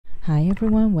Hi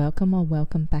everyone, welcome or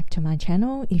welcome back to my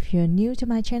channel. If you're new to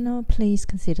my channel, please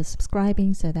consider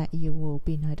subscribing so that you will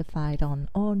be notified on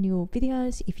all new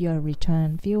videos. If you're a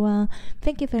return viewer,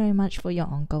 thank you very much for your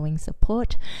ongoing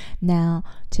support. Now,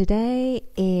 today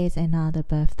is another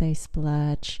birthday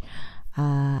splurge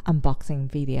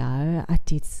unboxing video. I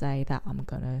did say that I'm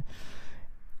gonna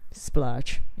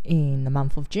splurge in the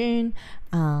month of June.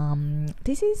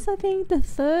 This is, I think, the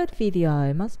third video.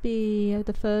 It must be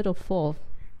the third or fourth.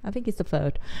 I think it's the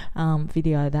third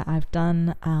video that I've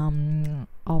done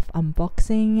of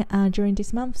unboxing during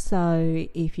this month. So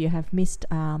if you have missed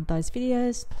those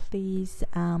videos, please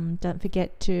don't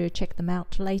forget to check them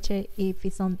out later if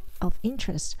it's of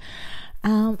interest.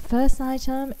 First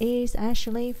item is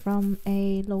actually from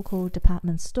a local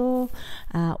department store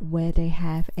where they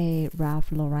have a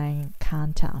Ralph Lauren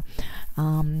counter.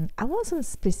 I wasn't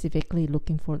specifically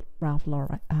looking for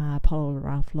Polo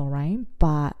Ralph Lauren,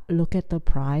 but look at the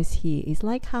price here. It's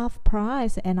like half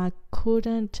price, and I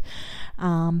couldn't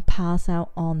pass out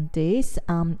on this.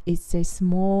 It's a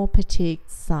small petite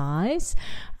size.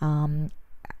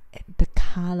 The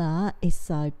color is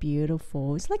so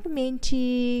beautiful. It's like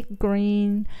minty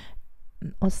green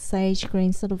or sage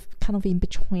green, kind of in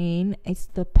between. It's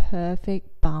the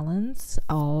perfect balance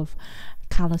of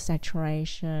color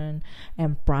saturation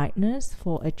and brightness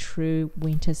for a true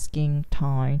winter skin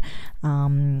tone.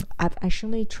 I've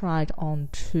actually tried on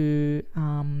two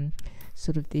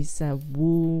sort of this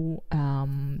wool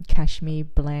cashmere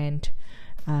blend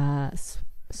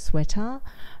sweater.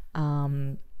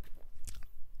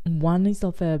 One is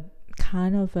of a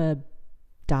kind of a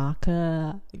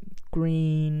darker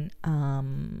green,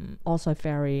 also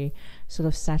very sort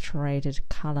of saturated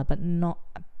color, but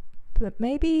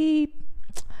maybe,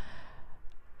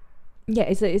 yeah,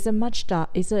 it's a much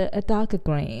it's a darker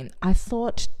green. I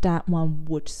thought that one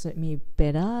would suit me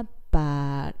better,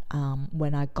 but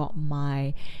when I got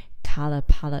my color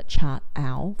palette chart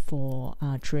out for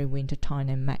true winter tone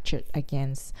and match it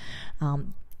against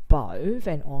both,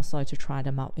 and also to try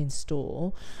them out in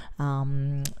store,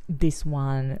 this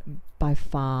one by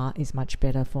far is much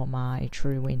better for my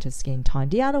true winter skin tone.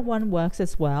 The other one works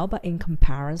as well, but in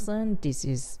comparison this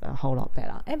is a whole lot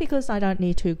better. And because I don't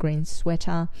need two green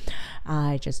sweater,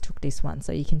 I just took this one.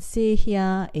 So you can see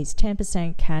here it's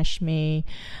 10% cashmere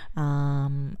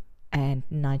and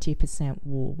 90%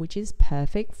 wool, which is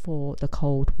perfect for the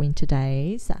cold winter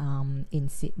days in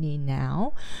Sydney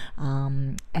now,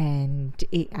 and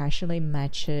it actually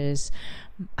matches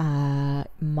my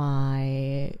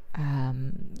my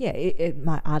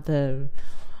other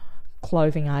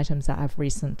clothing items that I've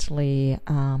recently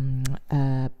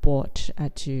bought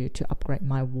to upgrade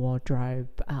my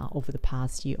wardrobe over the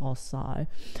past year or so.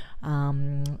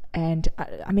 And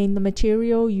I mean, the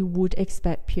material you would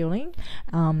expect peeling.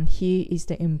 Here is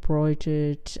the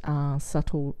embroidered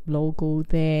subtle logo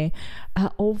there.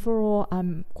 Overall,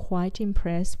 I'm quite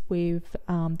impressed with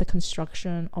the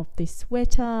construction of this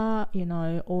sweater. You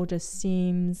know, all the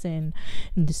seams and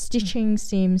the stitching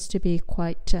seems to be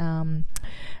quite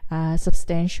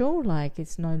substantial, like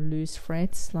it's no loose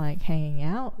threads like hanging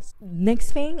out.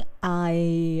 Next thing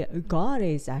I got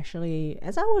is actually,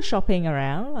 as I was shopping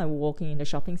around, like walking in the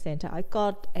shopping center, I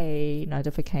got a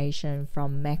notification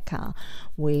from Mecca,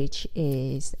 which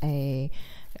is a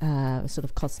sort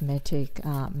of cosmetic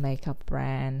makeup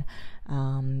brand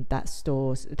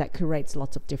that curates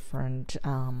lots of different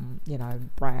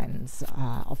brands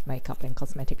of makeup and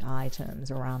cosmetic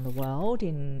items around the world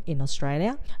in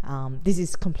Australia. This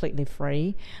is completely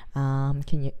free.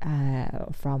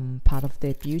 From part of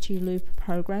their beauty loop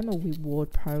program or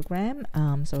reward program,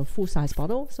 so a full-size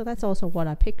bottle. So that's also what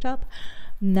I picked up.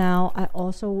 Now I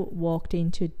also walked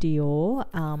into Dior.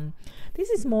 This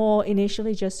is more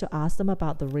initially just to ask them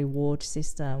about the reward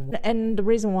system, and the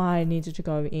reason why I needed to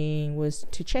go in was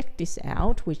to check this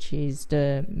out, which is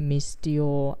the Miss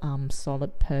Dior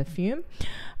solid perfume,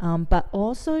 but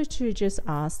also to just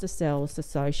ask the sales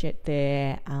associate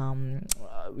there, how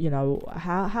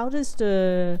does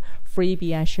the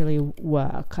freebie actually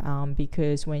work,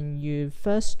 because when you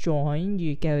first join,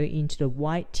 you go into the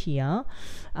white tier,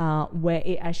 where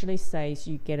it actually says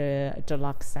you get a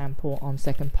deluxe sample on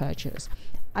second purchase.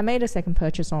 I made a second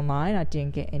purchase online. I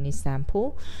didn't get any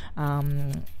sample,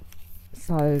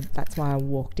 so that's why I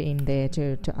walked in there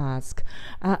to ask.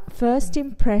 First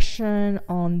impression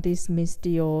on this Miss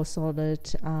Dior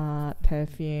solid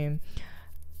perfume,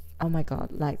 oh my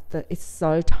god, like it's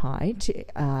so tight,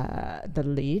 the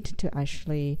lid to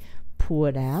actually pull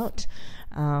it out.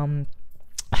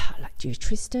 Like, do you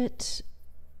twist it?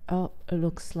 Oh, it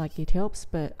looks like it helps,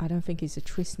 but I don't think it's a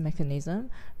twist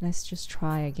mechanism. Let's just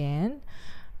try again.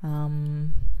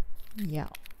 Yeah,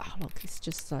 oh look, it's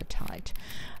just so tight.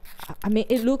 I mean,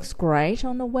 it looks great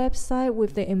on the website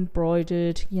with the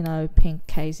embroidered, you know, pink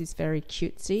case. It's very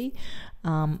cutesy,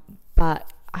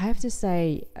 but I have to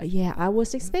say, yeah, I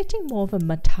was expecting more of a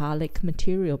metallic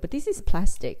material, but this is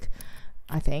plastic.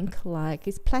 I think like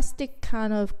it's plastic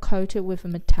kind of coated with a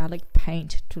metallic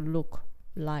paint to look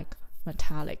like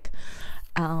metallic.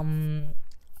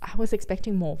 I was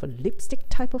expecting more of a lipstick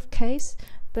type of case,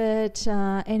 but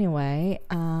anyway,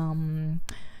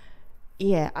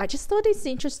 yeah, I just thought it's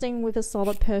interesting with a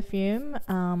solid perfume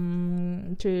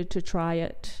to try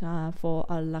it for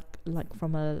a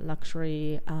from a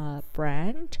luxury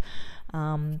brand,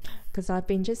 because I've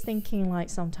been just thinking like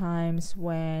sometimes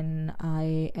when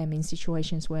I am in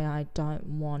situations where I don't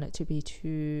want it to be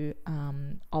too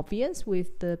obvious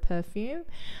with the perfume,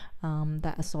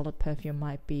 that a solid perfume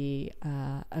might be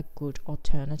a good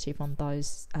alternative on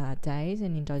those days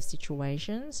and in those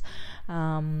situations.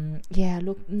 Yeah,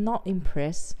 look, not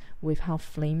impressed with how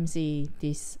flimsy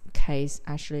this case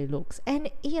actually looks, and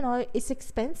you know, it's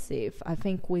expensive. I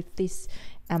think with this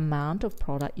amount of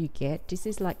product you get, this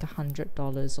is like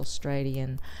 $100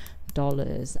 Australian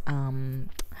dollars.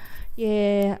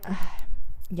 Yeah.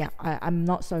 Yeah, I'm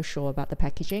not so sure about the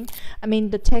packaging. I mean,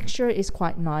 the texture is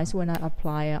quite nice when I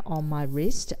apply it on my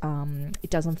wrist. It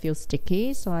doesn't feel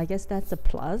sticky, so I guess that's a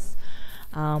plus.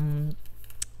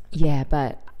 Yeah,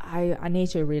 but I need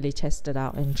to really test it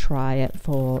out and try it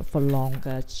for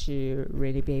longer to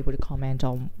really be able to comment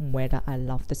on whether I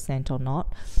love the scent or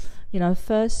not. You know,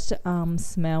 first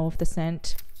smell of the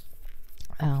scent,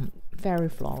 very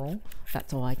floral.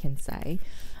 That's all I can say.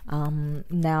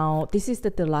 Now this is the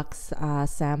deluxe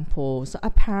sample, so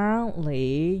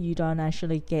apparently you don't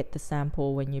actually get the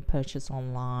sample when you purchase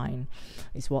online,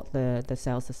 is what the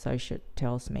sales associate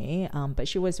tells me, but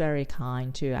she was very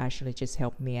kind to actually just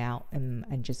help me out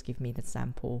and just give me the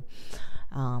sample,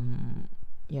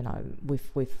 you know,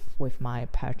 with my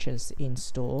purchase in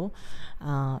store.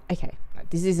 Okay,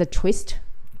 this is a twist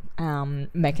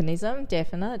mechanism,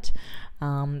 definite.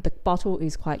 The bottle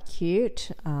is quite cute.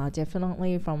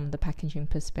 Definitely from the packaging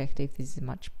perspective, this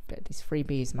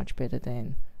freebie is much better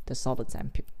than the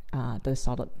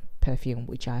solid perfume,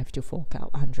 which I have to fork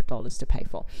out $100 to pay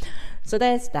for. So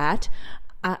there's that.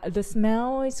 The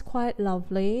smell is quite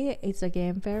lovely. It's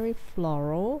again very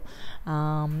floral.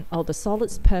 The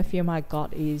solids perfume I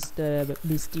got is the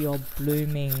Miss Dior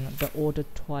Blooming, the Eau de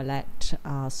Toilette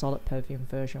solid perfume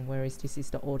version, whereas this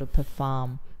is the Eau de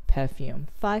Parfum perfume.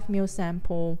 5 ml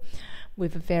sample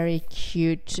with a very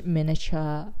cute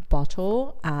miniature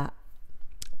bottle.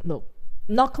 Look,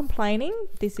 not complaining.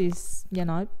 This is, you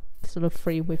know, sort of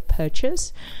free with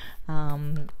purchase.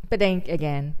 But then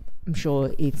again, I'm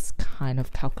sure it's kind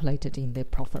of calculated in their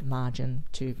profit margin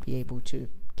to be able to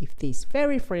give this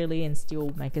very freely and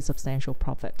still make a substantial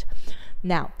profit.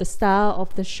 Now, the star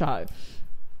of the show.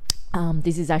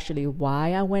 This is actually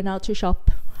why I went out to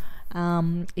shop,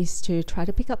 is to try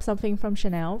to pick up something from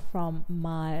Chanel from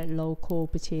my local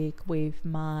boutique with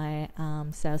my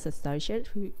sales associate,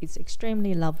 who is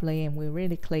extremely lovely, and we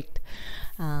really clicked.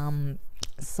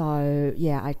 So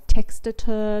yeah, I texted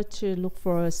her to look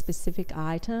for a specific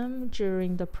item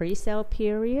during the pre-sale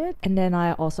period, and then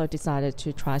I also decided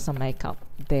to try some makeup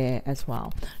there as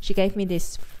well. She gave me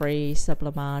this free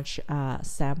Sublimage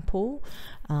sample.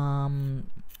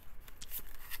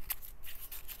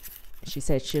 She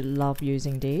said she loved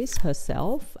using this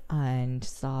herself, and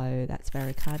so that's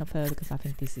very kind of her, because I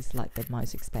think this is like the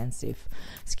most expensive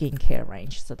skincare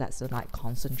range. So that's a night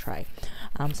concentrate.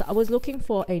 So I was looking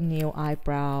for a new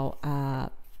eyebrow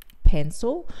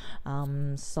pencil,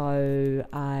 so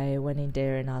I went in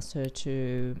there and asked her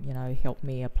to, you know, help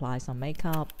me apply some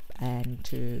makeup and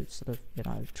to sort of, you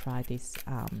know, try this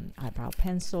eyebrow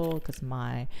pencil, because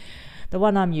the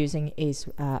one I'm using is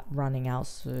running out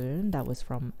soon. That was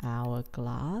from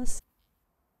Hourglass.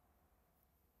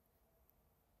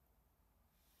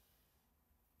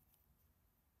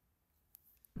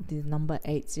 The number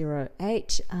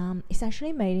 808 is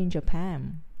actually made in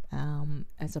Japan,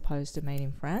 as opposed to made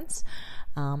in France.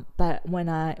 But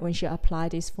when she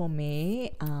applied this for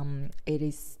me, it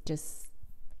is just,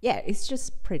 yeah, it's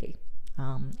just pretty.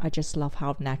 I just love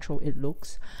how natural it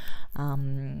looks,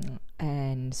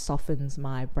 and softens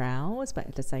my brows, but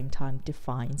at the same time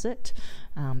defines it,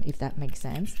 if that makes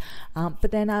sense. But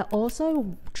then I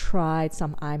also tried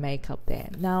some eye makeup there.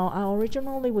 Now, I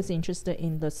originally was interested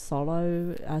in the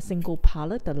solo single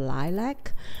palette, the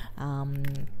lilac,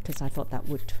 because I thought that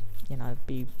would, you know,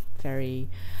 be very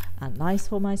nice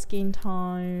for my skin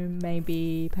tone,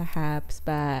 maybe, perhaps,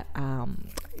 but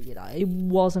you know, it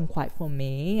wasn't quite for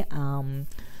me.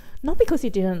 not because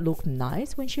it didn't look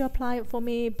nice when she applied it for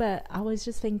me, but I was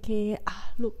just thinking,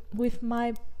 look, with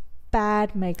my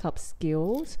bad makeup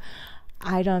skills,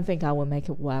 I don't think I will make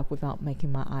it work without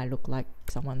making my eye look like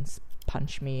someone's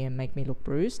punched me and make me look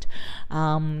bruised.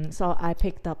 So I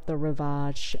picked up the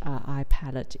Rivage eye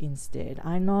palette instead.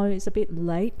 I know it's a bit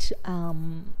late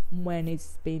when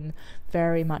it's been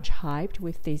very much hyped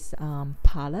with this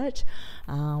palette.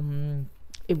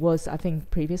 It was, I think,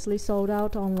 previously sold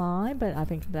out online, but I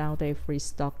think now they've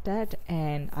restocked that,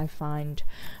 and I find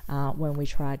when we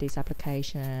try this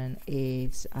application,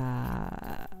 it's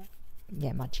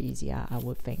much easier, I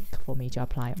would think, for me to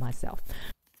apply it myself.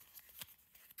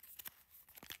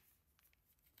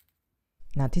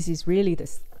 Now this is really the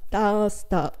star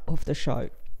of the show.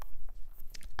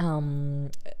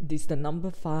 This is the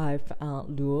number 5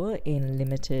 Lure in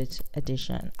limited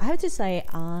edition. I have to say,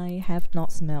 I have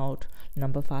not smelled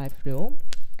number 5 Lure.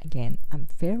 Again, I'm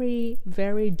very,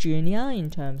 very junior in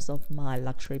terms of my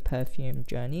luxury perfume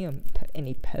journey, or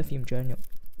any perfume journey,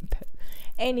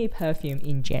 any perfume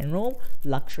in general,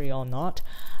 luxury or not.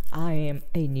 I am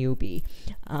a newbie,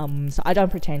 so I don't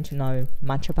pretend to know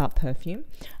much about perfume,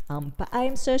 but I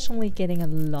am certainly getting a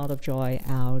lot of joy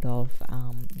out of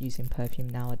using perfume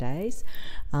nowadays.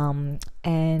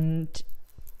 And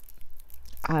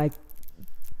I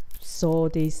saw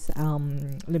this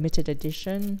limited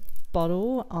edition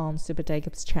bottle on Super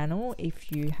Jacob's channel.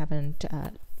 If you haven't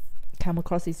come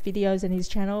across his videos and his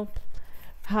channel,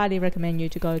 highly recommend you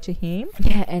to go to him.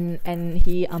 Yeah, and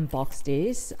he unboxed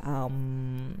this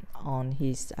on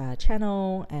his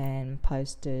channel and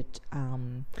posted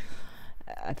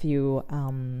a few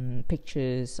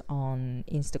pictures on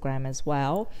Instagram as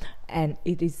well, and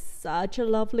it is such a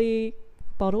lovely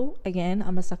bottle. Again,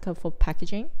 I'm a sucker for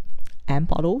packaging and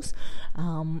bottles,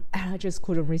 and I just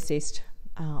couldn't resist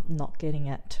not getting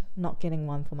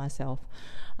one for myself.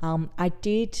 I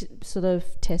did sort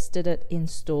of tested it in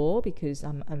store because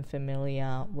I'm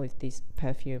unfamiliar with this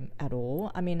perfume at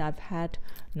all. I mean, I've had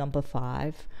number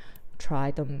 5,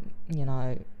 tried them, you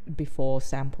know, before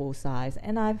sample size,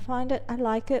 and I find it, I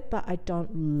like it, but I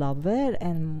don't love it,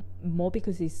 and more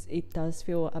because it does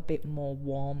feel a bit more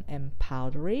warm and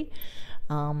powdery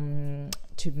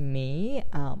to me,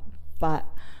 but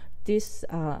this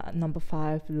number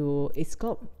 5 Lure, it's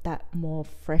got that more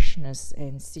freshness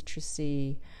and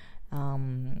citrusy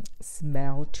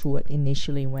smell to it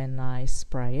initially when I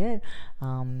spray it,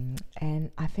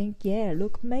 and I think, yeah,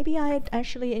 look, maybe I'd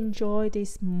actually enjoy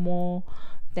this more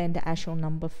than the actual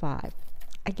number 5.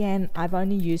 Again, I've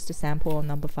only used a sample on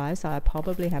number 5, so I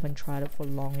probably haven't tried it for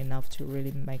long enough to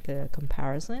really make a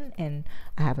comparison, and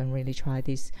I haven't really tried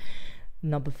this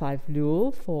number 5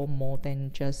 Lure for more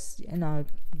than just, you know,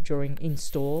 during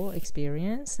in-store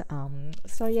experience.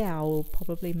 So yeah, I will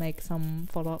probably make some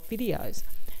follow-up videos.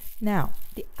 Now,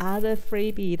 the other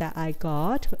freebie that I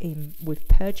got with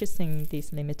purchasing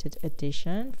this limited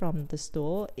edition from the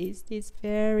store is this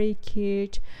very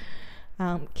cute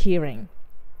keyring.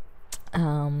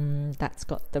 That's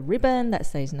got the ribbon that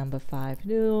says number 5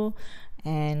 Lure,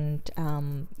 and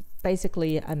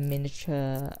basically a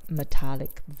miniature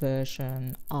metallic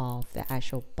version of the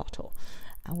actual bottle.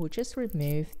 I will just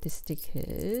remove the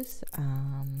stickers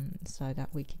so that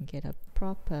we can get a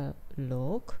proper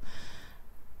look.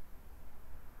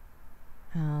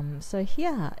 So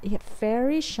here, yeah,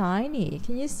 very shiny.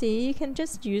 Can you see? You can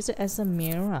just use it as a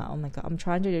mirror. Oh my god, I'm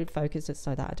trying to focus it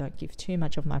so that I don't give too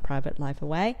much of my private life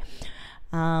away.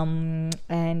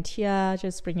 And here,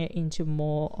 just bring it into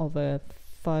more of a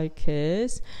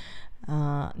focus.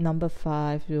 Number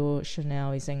 5 Lure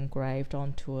Chanel is engraved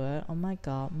onto it. Oh my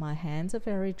god, my hands are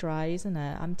very dry, isn't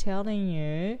it? I'm telling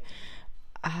you,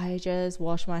 I just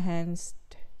wash my hands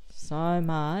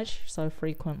so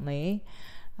frequently.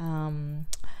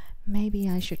 Maybe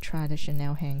I should try the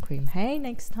Chanel hand cream, hey,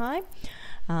 next time.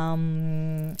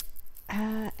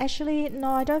 Actually, no,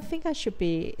 I don't think I should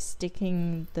be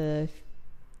sticking the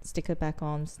sticker back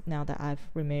on now that I've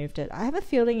removed it. I have a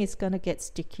feeling it's going to get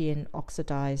sticky and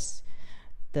oxidize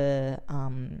the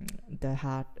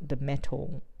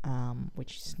metal,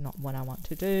 which is not what I want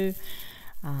to do.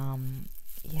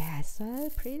 Yeah, so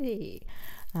pretty.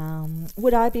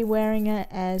 Would I be wearing it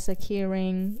as a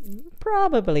keyring?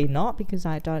 Probably not, because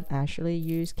I don't actually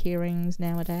use keyrings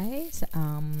nowadays.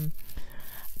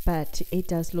 But it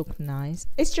does look nice.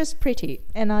 It's just pretty,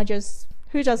 and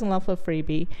who doesn't love a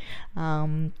freebie?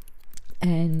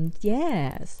 And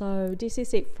yeah, so this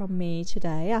is it from me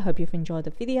today. I hope you've enjoyed the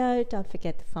video. Don't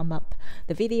forget to thumb up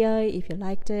the video if you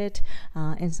liked it,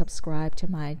 and subscribe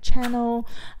to my channel.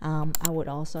 I would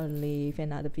also leave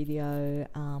another video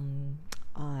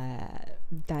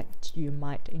that you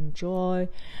might enjoy.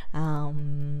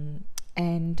 And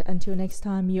until next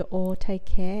time, you all take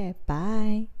care.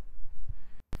 Bye.